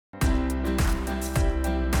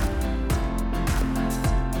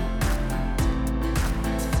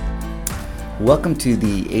Welcome to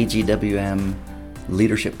the AGWM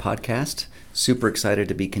Leadership Podcast. Super excited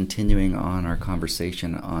to be continuing on our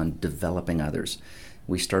conversation on developing others.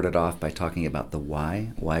 We started off by talking about the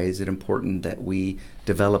why. Why is it important that we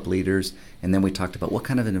develop leaders? And then we talked about what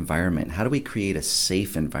kind of an environment. How do we create a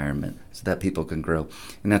safe environment so that people can grow?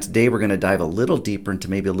 And now today we're going to dive a little deeper into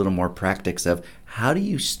maybe a little more practice of how do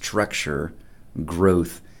you structure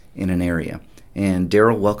growth in an area? And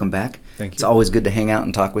Daryl, welcome back. Thank you. It's always good to hang out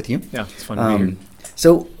and talk with you. Yeah, it's fun to be here.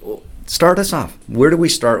 So start us off. Where do we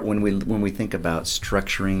start when we think about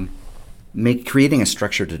structuring, creating a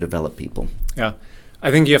structure to develop people? Yeah,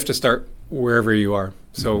 I think you have to start wherever you are.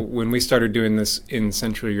 So when we started doing this in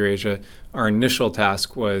Central Eurasia, our initial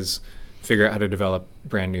task was figure out how to develop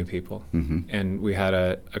brand new people. And we had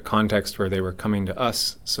a context where they were coming to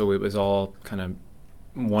us, so it was all kind of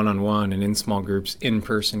one-on-one and in small groups,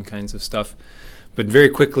 in-person kinds of stuff. But very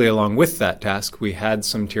quickly along with that task, we had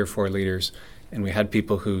some Tier 4 leaders, and we had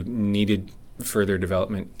people who needed further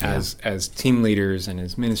development as team leaders and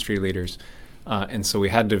as ministry leaders. And so we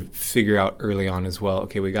had to figure out early on as well,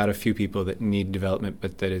 okay, we got a few people that need development,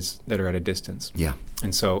 but that are at a distance. Yeah.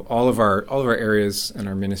 And so all of our areas and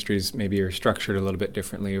our ministries maybe are structured a little bit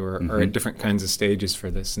differently or are at different kinds of stages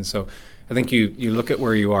for this. And so I think you look at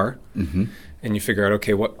where you are and you figure out,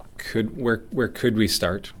 okay, where could we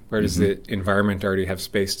start? Where does the environment already have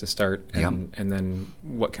space to start? And then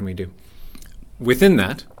what can we do? Within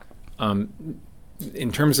that,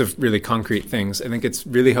 in terms of really concrete things, I think it's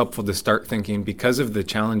really helpful to start thinking, because of the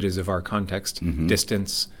challenges of our context,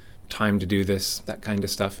 distance, time to do this, that kind of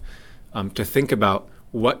stuff, to think about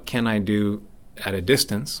what can I do at a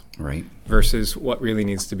distance versus what really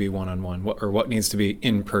needs to be one-on-one, what needs to be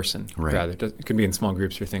in person, rather. It could be in small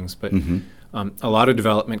groups or things, but a lot of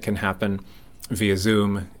development can happen via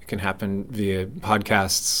Zoom. It can happen via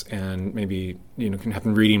podcasts, and maybe can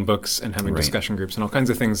happen reading books and having discussion groups and all kinds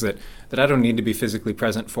of things that I don't need to be physically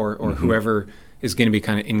present for, or whoever is going to be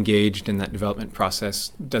kind of engaged in that development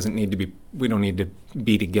process doesn't need to be. We don't need to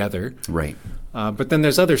be together. Right. But then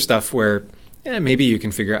there's other stuff where maybe you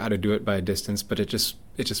can figure out how to do it by a distance, but it just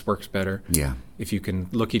works better. Yeah. If you can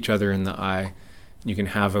look each other in the eye. You can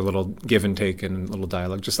have a little give and take and a little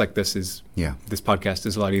dialogue, just like this is. Yeah. This podcast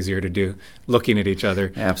is a lot easier to do, looking at each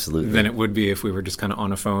other. Absolutely. Than it would be if we were just kind of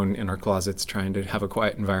on a phone in our closets trying to have a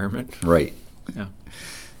quiet environment. Right. Yeah.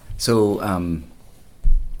 So,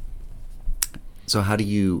 how do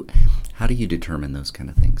you determine those kind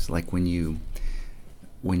of things? Like when you're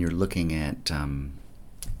looking at.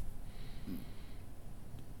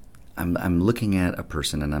 I'm looking at a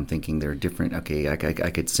person and I'm thinking they're different. Okay, I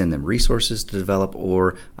could send them resources to develop,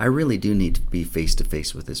 or I really do need to be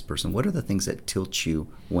face-to-face with this person. What are the things that tilt you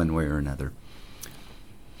one way or another?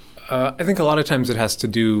 I think a lot of times it has to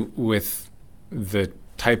do with the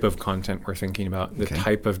type of content we're thinking about, the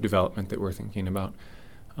type of development that we're thinking about.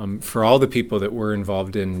 For all the people that we're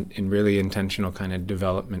involved in really intentional kind of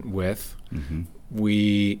development with,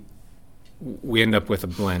 we end up with a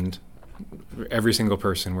blend. Every single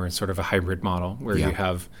person, we're in sort of a hybrid model where you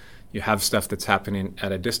have stuff that's happening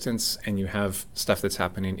at a distance and you have stuff that's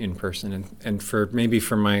happening in person. And for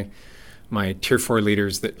my Tier 4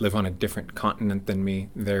 leaders that live on a different continent than me,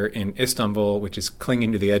 they're in Istanbul, which is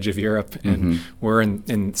clinging to the edge of Europe, and we're in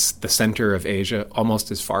the center of Asia,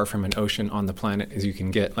 almost as far from an ocean on the planet as you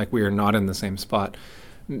can get. Like, we are not in the same spot.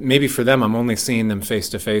 Maybe for them, I'm only seeing them face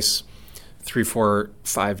to face 3, 4,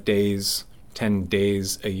 5 days, 10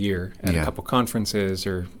 days a year at a couple conferences,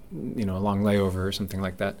 or a long layover or something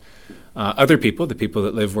like that. Other people, the people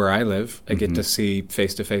that live where I live, I get to see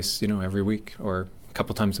face to face, every week or a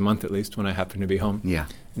couple times a month at least when I happen to be home. Yeah.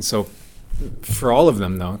 And so for all of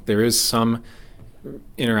them, though, there is some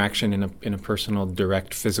interaction in a personal,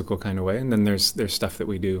 direct, physical kind of way, and then there's stuff that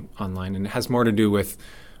we do online, and it has more to do with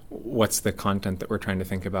what's the content that we're trying to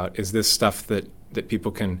think about. Is this stuff that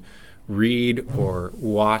people can read or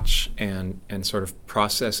watch and sort of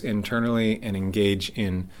process internally and engage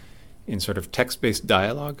in sort of text-based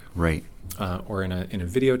dialogue, or in a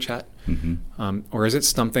video chat, or is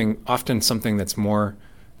it often something that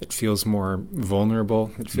feels more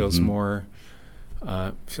vulnerable, that feels more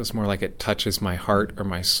like it touches my heart or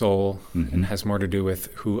my soul, and has more to do with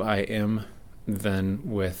who I am than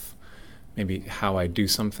with maybe how I do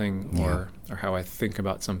something or how I think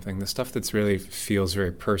about something. The stuff that's really feels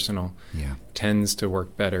very personal tends to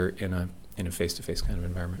work better in a face-to-face kind of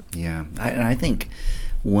environment. Yeah, and I think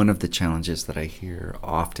one of the challenges that I hear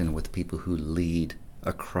often with people who lead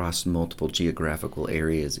across multiple geographical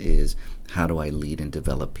areas is, how do I lead and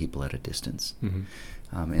develop people at a distance?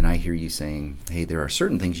 And I hear you saying, hey, there are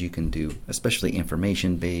certain things you can do, especially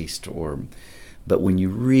information-based or But when you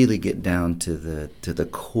really get down to the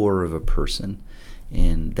core of a person,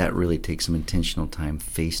 and that really takes some intentional time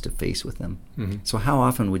face to face with them. Mm-hmm. So how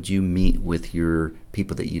often would you meet with your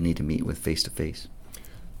people that you need to meet with face to face?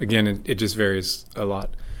 Again, it just varies a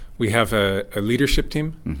lot. We have a leadership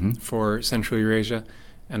team for Central Eurasia,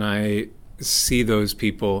 and I see those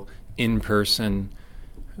people in person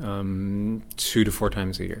 2 to 4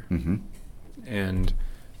 times a year. Mm-hmm. And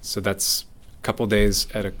so that's a couple days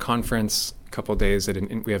at a conference, a couple days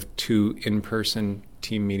we have 2 in-person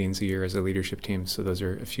team meetings a year as a leadership team. So those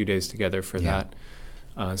are a few days together for that.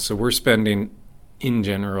 So we're spending, in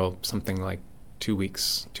general, something like 2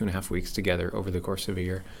 weeks, 2.5 weeks together over the course of a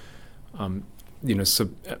year. So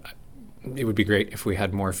it would be great if we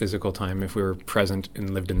had more physical time, if we were present and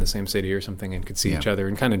lived in the same city or something and could see each other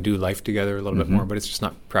and kind of do life together a little bit more, but it's just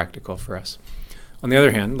not practical for us. On the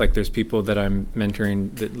other hand, like there's people that I'm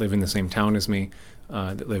mentoring that live in the same town as me,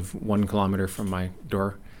 that live 1 kilometer from my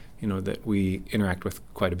door, that we interact with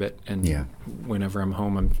quite a bit. And whenever I'm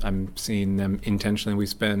home, I'm seeing them intentionally. We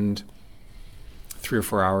spend 3 or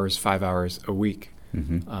 4 hours, 5 hours a week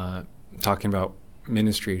talking about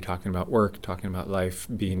ministry, talking about work, talking about life,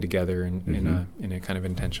 being together in a kind of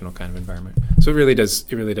intentional kind of environment. So it really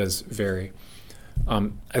does vary.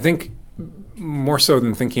 I think more so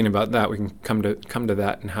than thinking about that, we can come to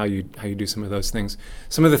that and how you do some of those things.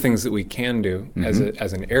 Some of the things that we can do as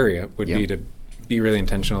an area would be to be really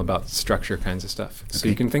intentional about structure kinds of stuff. Okay. So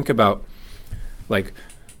you can think about, like,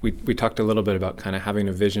 we talked a little bit about kind of having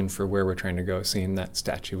a vision for where we're trying to go, seeing that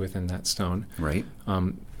statue within that stone. Right.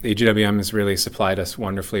 AGWM has really supplied us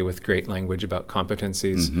wonderfully with great language about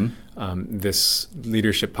competencies. This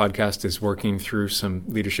leadership podcast is working through some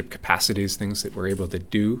leadership capacities, things that we're able to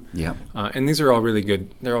do. Yeah. And these are all really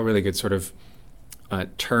good. They're all really good sort of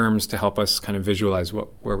terms to help us kind of visualize where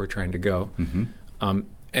we're trying to go.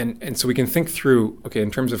 And so we can think through, okay, in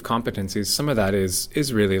terms of competencies, some of that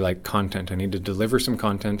is really like content. I need to deliver some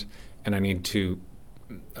content, and I need to,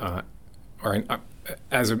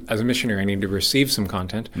 as a missionary, I need to receive some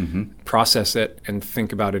content, process it, and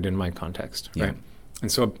think about it in my context, right? And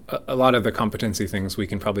so a lot of the competency things we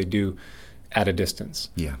can probably do at a distance.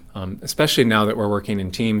 Yeah. Especially now that we're working in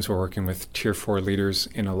teams, we're working with Tier 4 leaders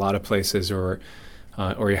in a lot of places, or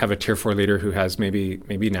you have a Tier 4 leader who has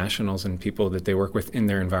maybe nationals and people that they work with in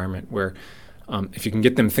their environment where if you can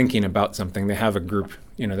get them thinking about something, they have a group,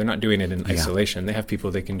 they're not doing it in isolation. They have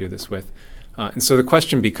people they can do this with. And so the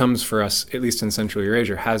question becomes for us, at least in Central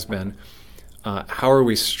Eurasia, has been, how are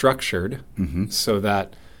we structured so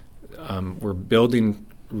that we're building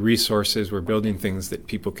resources, we're building things that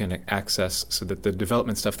people can access so that the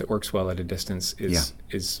development stuff that works well at a distance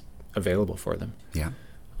is available for them. Yeah.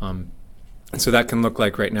 And so that can look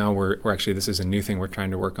like right now we're actually, this is a new thing we're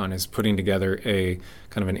trying to work on, is putting together a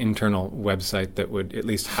kind of an internal website that would at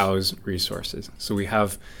least house resources. So we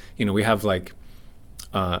have like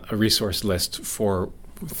a resource list for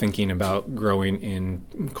thinking about growing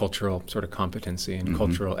in cultural sort of competency and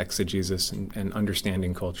cultural exegesis and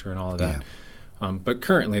understanding culture and all of that. Yeah. But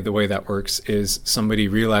currently the way that works is somebody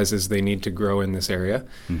realizes they need to grow in this area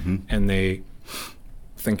and they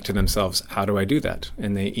think to themselves, how do I do that?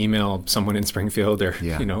 And they email someone in Springfield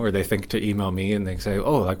or they think to email me and they say,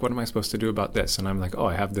 oh, like, what am I supposed to do about this? And I'm like, oh,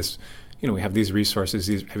 I have this, we have these resources.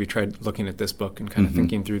 Have you tried looking at this book and kind of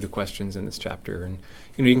thinking through the questions in this chapter? And,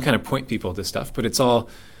 you can kind of point people to stuff, but it's all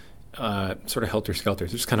sort of helter-skelter.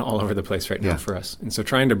 It's just kind of all over the place right now for us. And so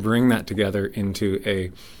trying to bring that together into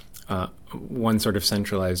a one sort of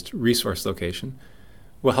centralized resource location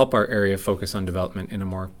will help our area focus on development in a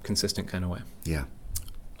more consistent kind of way. Yeah.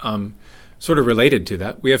 Sort of related to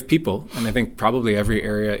that, we have people, and I think probably every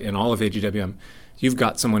area in all of AGWM, you've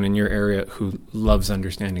got someone in your area who loves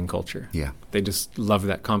understanding culture. Yeah. They just love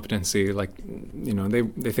that competency. Like,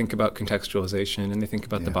 they think about contextualization and they think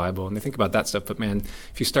about the Bible and they think about that stuff. But man,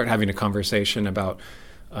 if you start having a conversation about,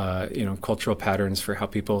 cultural patterns for how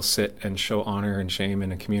people sit and show honor and shame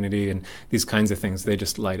in a community and these kinds of things, they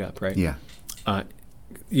just light up, right? Yeah.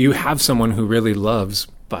 You have someone who really loves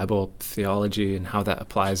Bible theology and how that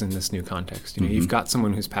applies in this new context. You've got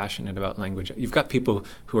someone who's passionate about language. You've got people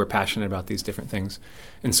who are passionate about these different things.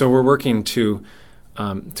 And so we're working to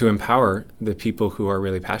empower the people who are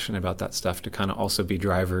really passionate about that stuff to kind of also be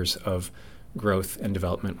drivers of growth and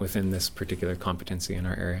development within this particular competency in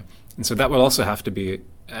our area. And so that will also have to be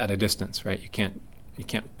at a distance, right? You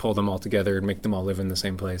can't pull them all together and make them all live in the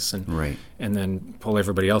same place and then pull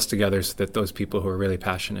everybody else together so that those people who are really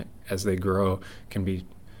passionate as they grow can be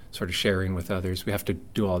sort of sharing with others. We have to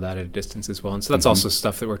do all that at a distance as well. And so that's also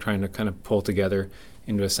stuff that we're trying to kind of pull together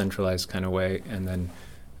into a centralized kind of way. And then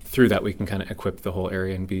through that, we can kind of equip the whole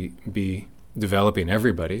area and be developing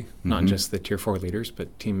everybody, not just the Tier 4 leaders,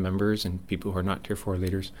 but team members and people who are not Tier 4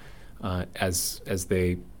 leaders, as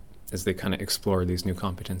they kind of explore these new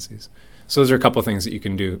competencies. So those are a couple of things that you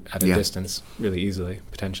can do at a distance really easily,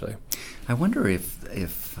 potentially. I wonder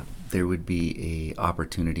if there would be a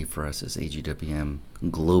opportunity for us as AGWM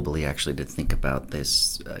globally actually to think about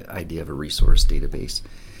this idea of a resource database.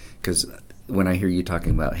 Because when I hear you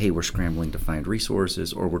talking about, hey, we're scrambling to find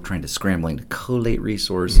resources, or we're scrambling to collate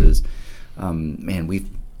resources, man, we've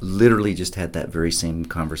literally just had that very same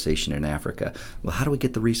conversation in Africa. Well, how do we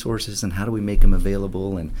get the resources and how do we make them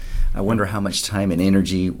available? And I wonder how much time and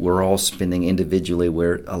energy we're all spending individually,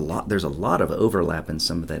 where there's a lot of overlap in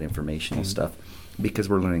some of that informational stuff, because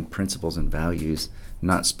we're learning principles and values,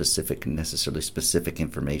 not necessarily specific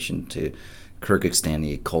information to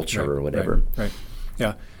Kyrgyzstani culture or whatever. Right.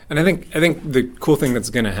 Yeah. And I think the cool thing that's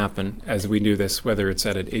going to happen as we do this, whether it's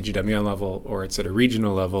at an AGWM level or it's at a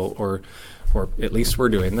regional level, or at least we're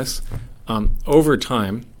doing this, over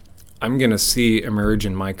time, I'm going to see emerge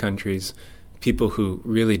in my countries people who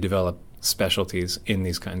really develop specialties in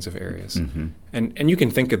these kinds of areas. And you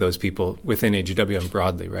can think of those people within AGWM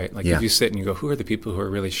broadly, right? Like if you sit and you go, who are the people who are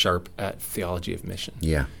really sharp at theology of mission?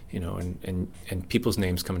 Yeah. And people's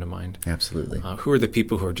names come to mind. Absolutely. Who are the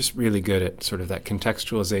people who are just really good at sort of that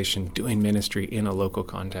contextualization, doing ministry in a local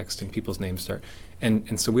context, and people's names start.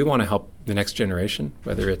 And so we want to help the next generation,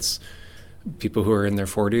 whether it's people who are in their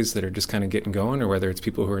 40s that are just kind of getting going, or whether it's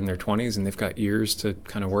people who are in their 20s and they've got years to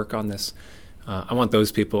kind of work on this. I want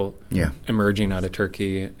those people emerging out of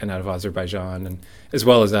Turkey and out of Azerbaijan, and as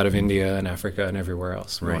well as out of India and Africa and everywhere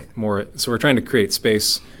else. So we're trying to create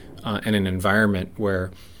space and an environment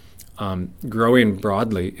where growing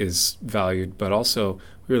broadly is valued, but also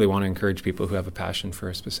we really want to encourage people who have a passion for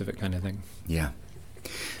a specific kind of thing. Yeah.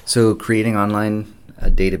 So creating online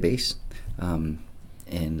database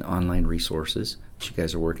and online resources, which you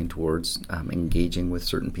guys are working towards, engaging with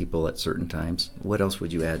certain people at certain times. What else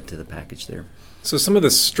would you add to the package there? So some of the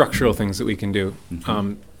structural things that we can do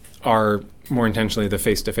are more intentionally the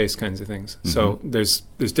face-to-face kinds of things. So there's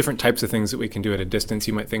different types of things that we can do at a distance.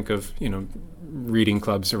 You might think of, reading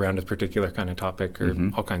clubs around a particular kind of topic, or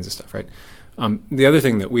all kinds of stuff, right? The other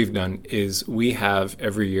thing that we've done is we have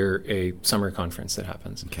every year a summer conference that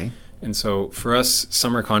happens. Okay. And so for us,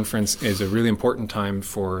 summer conference is a really important time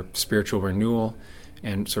for spiritual renewal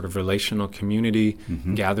and sort of relational community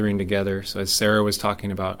gathering together. So as Sarah was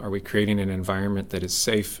talking about, are we creating an environment that is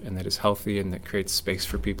safe and that is healthy and that creates space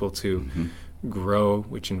for people to grow,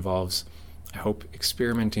 which involves, I hope,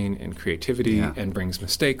 experimenting and creativity and brings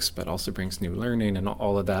mistakes, but also brings new learning and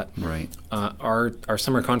all of that. Right. Our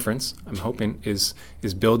summer conference, I'm hoping, is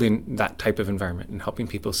building that type of environment and helping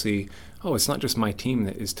people see, oh, it's not just my team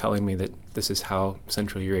that is telling me that this is how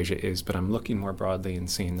Central Eurasia is, but I'm looking more broadly and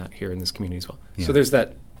seeing that here in this community as well. Yeah. So there's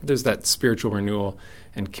that spiritual renewal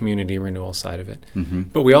and community renewal side of it.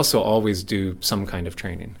 But we also always do some kind of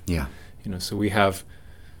training. Yeah. So we have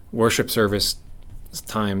worship service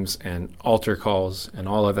times and altar calls and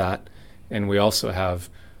all of that, and we also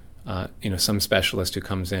have some specialist who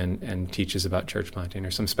comes in and teaches about church planting,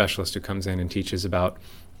 or some specialist who comes in and teaches about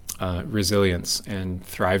resilience and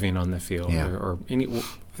thriving on the field, or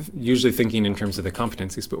usually thinking in terms of the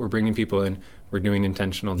competencies, but we're bringing people in, we're doing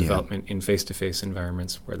intentional development in face-to-face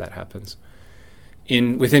environments where that happens.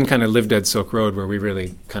 Within kind of Live Dead Silk Road, where we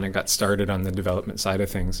really kind of got started on the development side of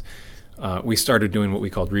things, we started doing what we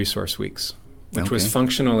called resource weeks, which was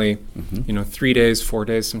functionally 3 days, 4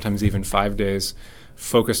 days, sometimes even 5 days,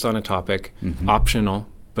 focused on a topic, optional,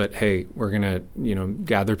 but hey, we're going to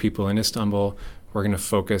gather people in Istanbul. We're going to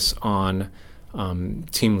focus on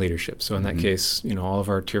team leadership. So in that case, all of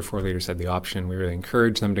our Tier 4 leaders had the option. We really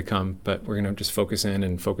encourage them to come, but we're going to just focus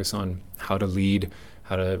on how to lead,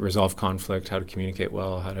 how to resolve conflict, how to communicate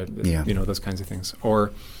well, how to, those kinds of things.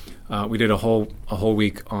 Or we did a whole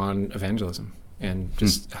week on evangelism and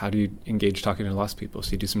just how do you engage talking to lost people.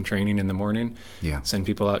 So you do some training in the morning, send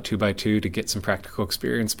people out 2 by 2 to get some practical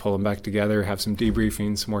experience, pull them back together, have some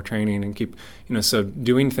debriefing, some more training, and keep, so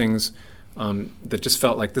doing things that just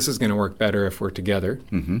felt like this is going to work better if we're together.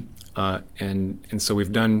 And so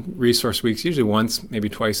we've done resource weeks, usually once, maybe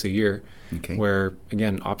twice a year, where,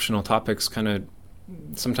 again, optional topics kind of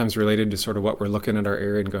sometimes related to sort of what we're looking at our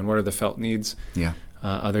area and going, what are the felt needs?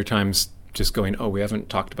 Other times just going, oh, we haven't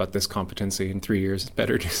talked about this competency in 3 years,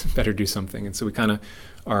 better do something. And so we kind of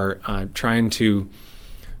are trying to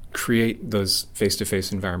create those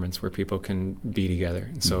face-to-face environments where people can be together.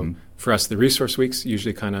 And so for us, the resource weeks,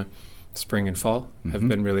 usually kind of spring and fall, have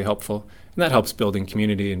been really helpful. And that helps building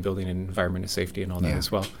community and building an environment of safety and all that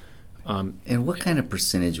as well. And what kind of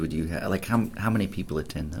percentage would you have? Like how many people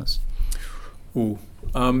attend those? Ooh.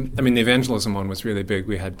 I mean, the evangelism one was really big.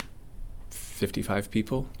 We had 55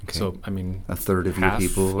 people. Okay. So, I mean, a third of your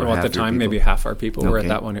people? Or well, half at the time, your people? maybe half our people were Okay. at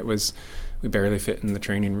that one. We barely fit in the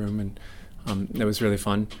training room, and it was really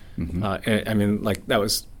fun. Mm-hmm. I mean, like, that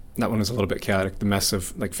one was a little bit chaotic. The mess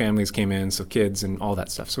of, like, families came in, so kids and all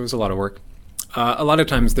that stuff. So it was a lot of work. A lot of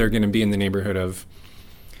times they're going to be in the neighborhood of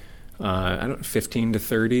 15 to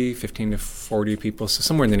 30, 15 to 40 people. So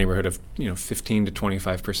somewhere in the neighborhood of 15 to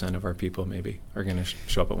 25% of our people maybe are going to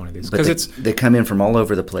show up at one of these. But they come in from all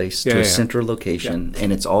over the place to a central location, Yeah.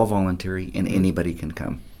 and it's all voluntary, and anybody can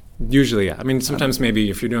come. Usually, yeah. I mean, sometimes maybe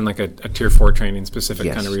if you're doing like a Tier 4 training specific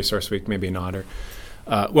Yes. kind of resource week, maybe not. Or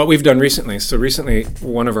what we've done recently. So recently,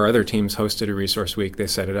 one of our other teams hosted a resource week. They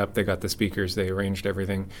set it up. They got the speakers. They arranged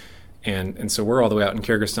everything. And so we're all the way out in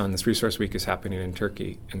Kyrgyzstan. This resource week is happening in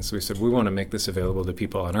Turkey. And so we said, we want to make this available to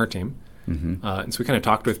people on our team. Mm-hmm. And so we kind of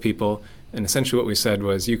talked with people. And essentially what we said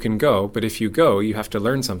was, you can go, but if you go, you have to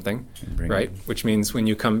learn something, right? Which means when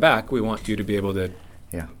you come back, we want you to be able to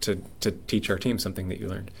teach our team something that you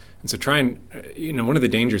learned. And so one of the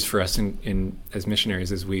dangers for us in as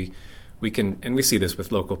missionaries is we can, and we see this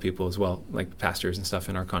with local people as well, like pastors and stuff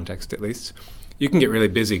in our context at least, you can get really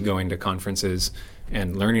busy going to conferences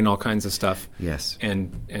and learning all kinds of stuff. Yes.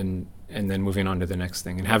 And then moving on to the next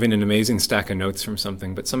thing and having an amazing stack of notes from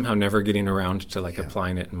something, but somehow never getting around to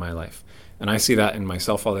applying it in my life. And I see that in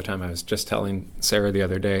myself all the time. I was just telling Sarah the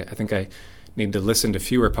other day, I think I need to listen to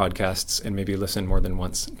fewer podcasts and maybe listen more than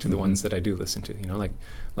once to the ones that I do listen to.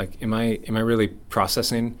 Like am I really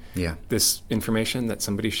processing this information that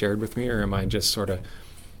somebody shared with me, or am I just sort of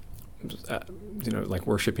like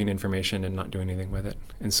worshiping information and not doing anything with it?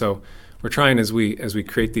 And so we're trying, as we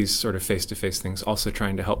create these sort of face-to-face things, also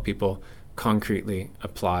trying to help people concretely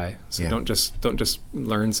apply. So don't just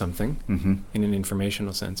learn something in an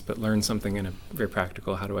informational sense, but learn something in a very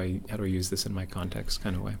practical, how do I use this in my context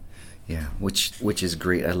kind of way. Yeah, which is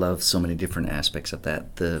great. I love so many different aspects of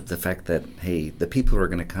that. The fact that, hey, the people who are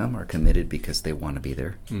going to come are committed because they want to be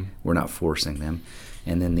there. We're not forcing them.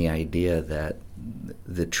 And then the idea that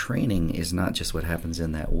the training is not just what happens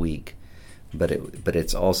in that week, but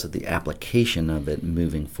it's also the application of it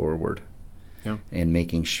moving forward, and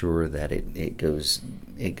making sure that it goes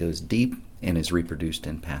deep and is reproduced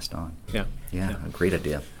and passed on. Yeah, a great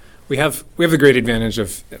idea. We have the great advantage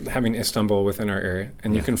of having Istanbul within our area,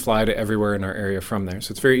 and you can fly to everywhere in our area from there.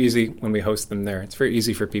 So it's very easy when we host them there. It's very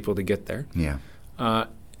easy for people to get there. Yeah.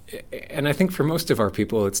 And I think for most of our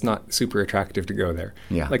people, it's not super attractive to go there.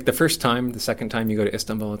 Yeah. Like the first time, the second time you go to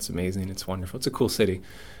Istanbul, it's amazing. It's wonderful. It's a cool city.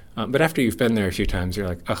 But after you've been there a few times, you're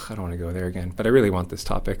like, ugh, I don't want to go there again. But I really want this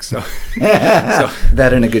topic. So,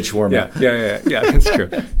 that and a good shawarma. Yeah, that's true.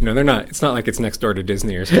 They're not. It's not like it's next door to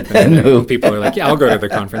Disney or something. No. People are like, yeah, I'll go to the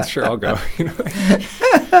conference. Sure, I'll go.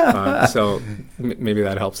 So maybe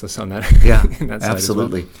that helps us on that. Yeah, in that side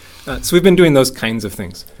absolutely. As well. So we've been doing those kinds of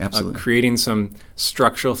things. Absolutely. Creating some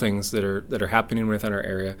structural things that are happening within our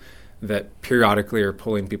area that periodically are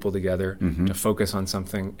pulling people together to focus on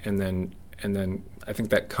something, and then I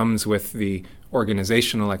think that comes with the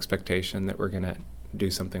organizational expectation that we're going to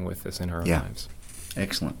do something with this in our own lives.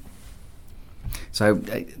 Excellent. So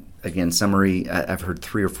again, summary, I've heard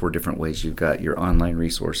 3 or 4 different ways. You've got your online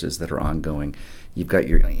resources that are ongoing. You've got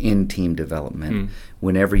your in-team development.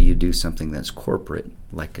 Whenever you do something that's corporate,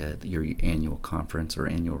 like your annual conference or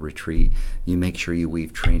annual retreat, you make sure you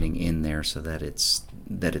weave training in there so that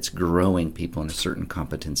it's growing people in a certain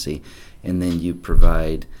competency. And then you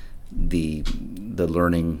provide the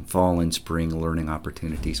learning, fall and spring learning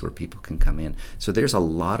opportunities where people can come in. So there's a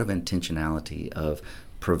lot of intentionality of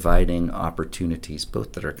providing opportunities,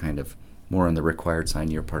 both that are kind of more on the required side,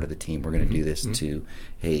 you're part of the team, we're going to do this, to,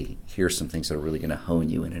 hey, here's some things that are really going to hone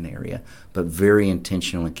you in an area, but very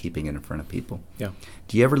intentional in keeping it in front of people. Yeah.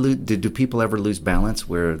 Do people ever lose balance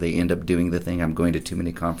where they end up doing the thing, I'm going to too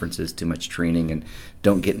many conferences, too much training, and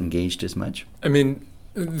don't get engaged as much? I mean,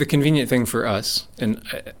 the convenient thing for us, and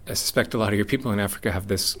I suspect a lot of your people in Africa have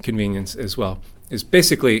this convenience as well, is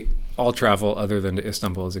basically all travel other than to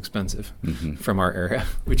Istanbul is expensive from our area,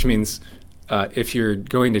 which means if you're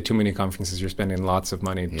going to too many conferences, you're spending lots of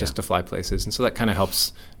money just to fly places. And so that kind of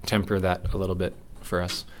helps temper that a little bit for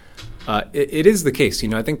us. It is the case.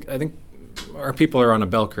 I think our people are on a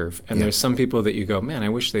bell curve, and there's some people that you go, man, I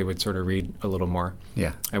wish they would sort of read a little more.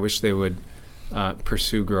 Yeah. I wish they would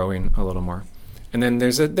pursue growing a little more. And then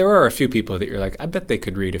there are a few people that you're like, I bet they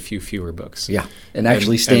could read a few fewer books. Yeah, and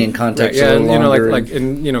actually stay in context a little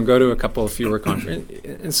longer. Go to a couple of fewer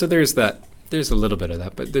conferences. And so there's that. There's a little bit of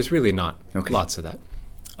that, but there's really not lots of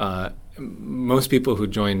that. Most people who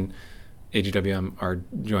join AGWM are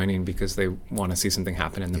joining because they want to see something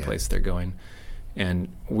happen in the place they're going. And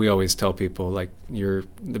we always tell people, like, you're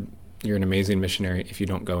an amazing missionary if you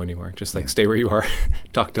don't go anywhere. Just like stay where you are,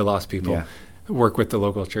 talk to lost people, work with the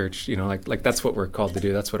local church. Like that's what we're called to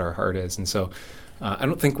do. That's what our heart is. And so I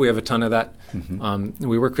don't think we have a ton of that.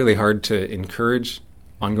 We work really hard to encourage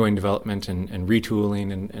ongoing development and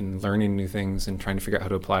retooling and learning new things and trying to figure out how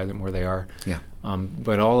to apply them where they are. Yeah.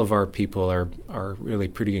 But all of our people are really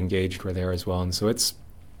pretty engaged where they are as well. And so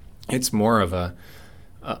it's more of a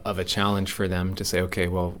challenge for them to say, okay,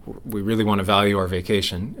 well, we really want to value our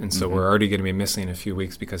vacation, and so we're already going to be missing a few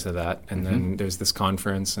weeks because of that. And then there's this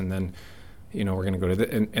conference, and then we're going to go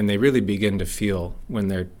to and they really begin to feel when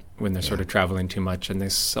they're sort of traveling too much, and they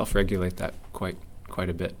self-regulate that quite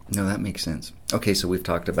a bit. No, that makes sense. Okay, so we've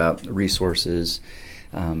talked about resources.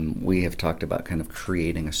 We have talked about kind of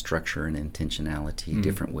creating a structure and intentionality,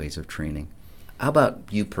 different ways of training. How about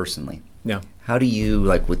you personally? Yeah. How do you,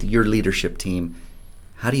 like with your leadership team,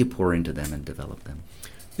 how do you pour into them and develop them?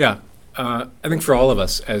 Yeah. I think for all of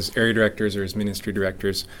us as area directors or as ministry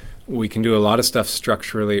directors, we can do a lot of stuff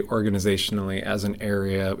structurally, organizationally as an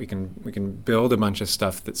area. We can build a bunch of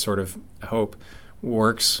stuff that sort of, I hope,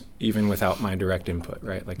 works even without my direct input,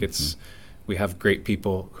 right? Like we have great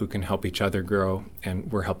people who can help each other grow,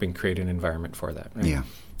 and we're helping create an environment for that, right? Yeah.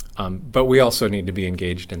 But we also need to be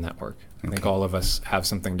engaged in that work. I think all of us have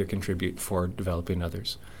something to contribute for developing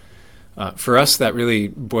others. For us, that really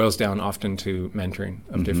boils down often to mentoring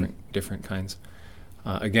of different kinds.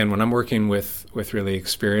 Again, when I'm working with really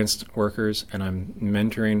experienced workers and I'm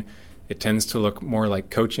mentoring, it tends to look more like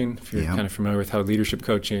coaching, if you're kind of familiar with how leadership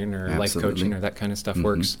coaching or life coaching or that kind of stuff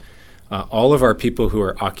works. All of our people who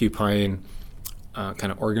are occupying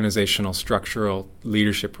kind of organizational, structural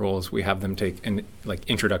leadership roles, we have them take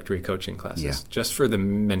introductory coaching classes just for the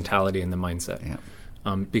mentality and the mindset.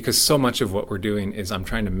 Yeah. Because so much of what we're doing is I'm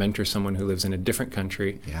trying to mentor someone who lives in a different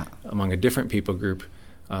country, among a different people group,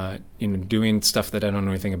 doing stuff that I don't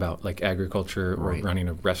know anything about, like agriculture or running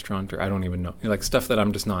a restaurant, or I don't even know, like stuff that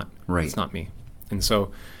I'm just not, it's not me. And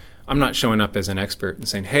so I'm not showing up as an expert and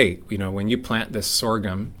saying, hey, when you plant this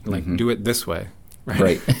sorghum, do it this way.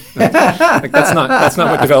 Right. That's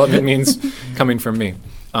not what development means coming from me.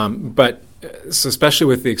 But so especially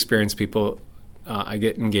with the experienced people, I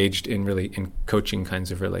get engaged in coaching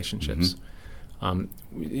kinds of relationships.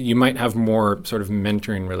 You might have more sort of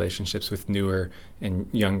mentoring relationships with newer and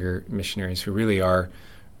younger missionaries who really are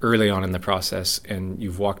early on in the process, and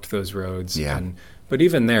you've walked those roads. But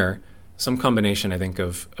even there, some combination, I think,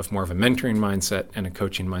 of more of a mentoring mindset and a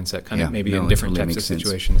coaching mindset, kind of maybe in different types of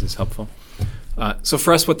situations, is helpful. So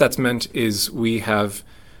for us, what that's meant is we have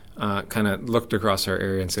kind of looked across our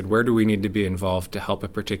area and said, where do we need to be involved to help a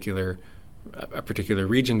particular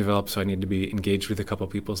region develop? So I need to be engaged with a couple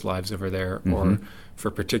people's lives over there, or for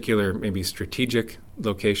particular maybe strategic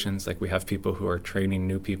locations, like we have people who are training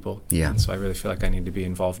new people. And so I really feel like I need to be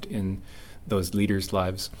involved in those leaders'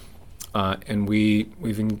 lives. And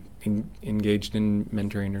we've engaged in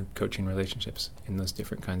mentoring or coaching relationships in those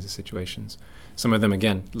different kinds of situations. Some of them,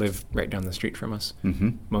 again, live right down the street from us.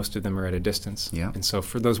 Most of them are at a distance. And so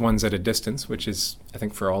for those ones at a distance, which is, I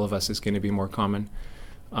think for all of us, is going to be more common,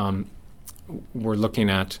 we're looking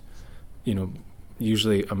at,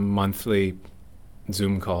 usually a monthly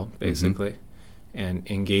Zoom call, basically, and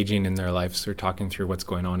engaging in their lives. They're talking through what's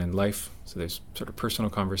going on in life. So there's sort of personal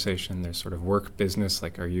conversation. There's sort of work, business,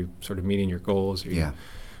 like are you sort of meeting your goals?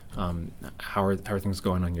 How are things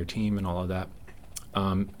going on your team and all of that?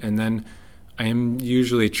 And then I am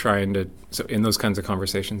usually trying to, so in those kinds of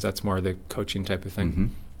conversations, that's more the coaching type of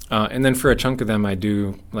thing. And then for a chunk of them, I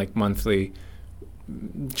do like monthly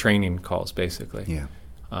training calls, basically.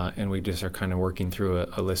 And we just are kind of working through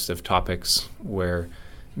a list of topics where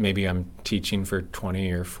maybe I'm teaching for 20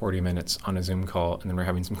 or 40 minutes on a Zoom call, and then we're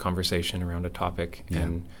having some conversation around a topic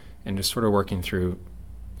and just sort of working through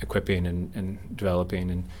equipping and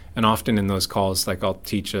developing. And often in those calls, like I'll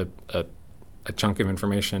teach a chunk of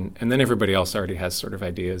information, and then everybody else already has sort of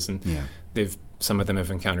ideas, and some of them have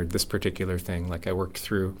encountered this particular thing. Like I worked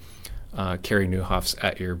through Carrie Newhoff's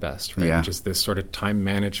At Your Best, right? Which is this sort of time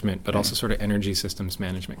management, but also sort of energy systems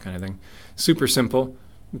management kind of thing. Super simple.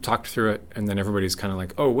 We talked through it, and then everybody's kind of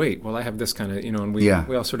like, oh, wait, well, I have this kind of, and we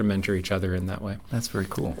all sort of mentor each other in that way. That's very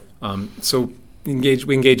cool. So we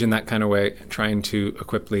engage in that kind of way, trying to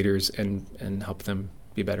equip leaders and help them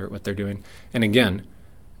be better at what they're doing. And again,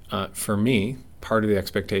 for me, part of the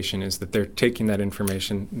expectation is that they're taking that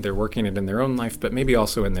information, they're working it in their own life, but maybe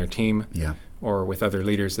also in their team or with other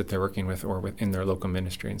leaders that they're working with, or in their local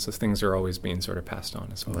ministry. And so things are always being sort of passed on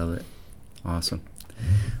as well. Love it. Awesome.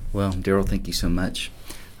 Well, Daryl, thank you so much.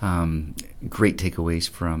 Great takeaways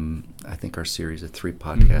from, I think, our series of 3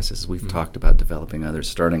 podcasts as we've talked about developing others,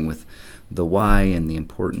 starting with the why and the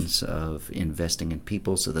importance of investing in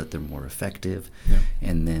people so that they're more effective. Yeah.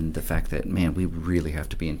 And then the fact that, man, we really have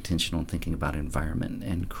to be intentional in thinking about environment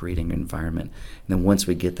and creating an environment. And then once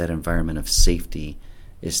we get that environment of safety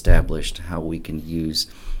established, how we can use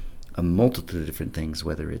a multitude of different things,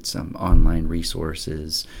 whether it's online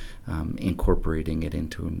resources, incorporating it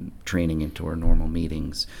into training into our normal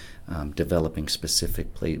meetings, developing specific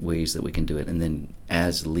ways that we can do it, and then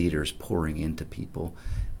as leaders pouring into people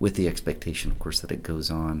with the expectation, of course, that it goes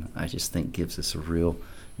on. I just think gives us a real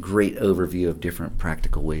great overview of different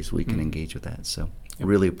practical ways we can engage with that. So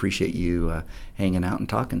really appreciate you hanging out and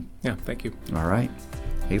talking. Yeah, thank you. All right.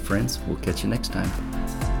 Hey, friends, we'll catch you next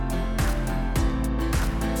time.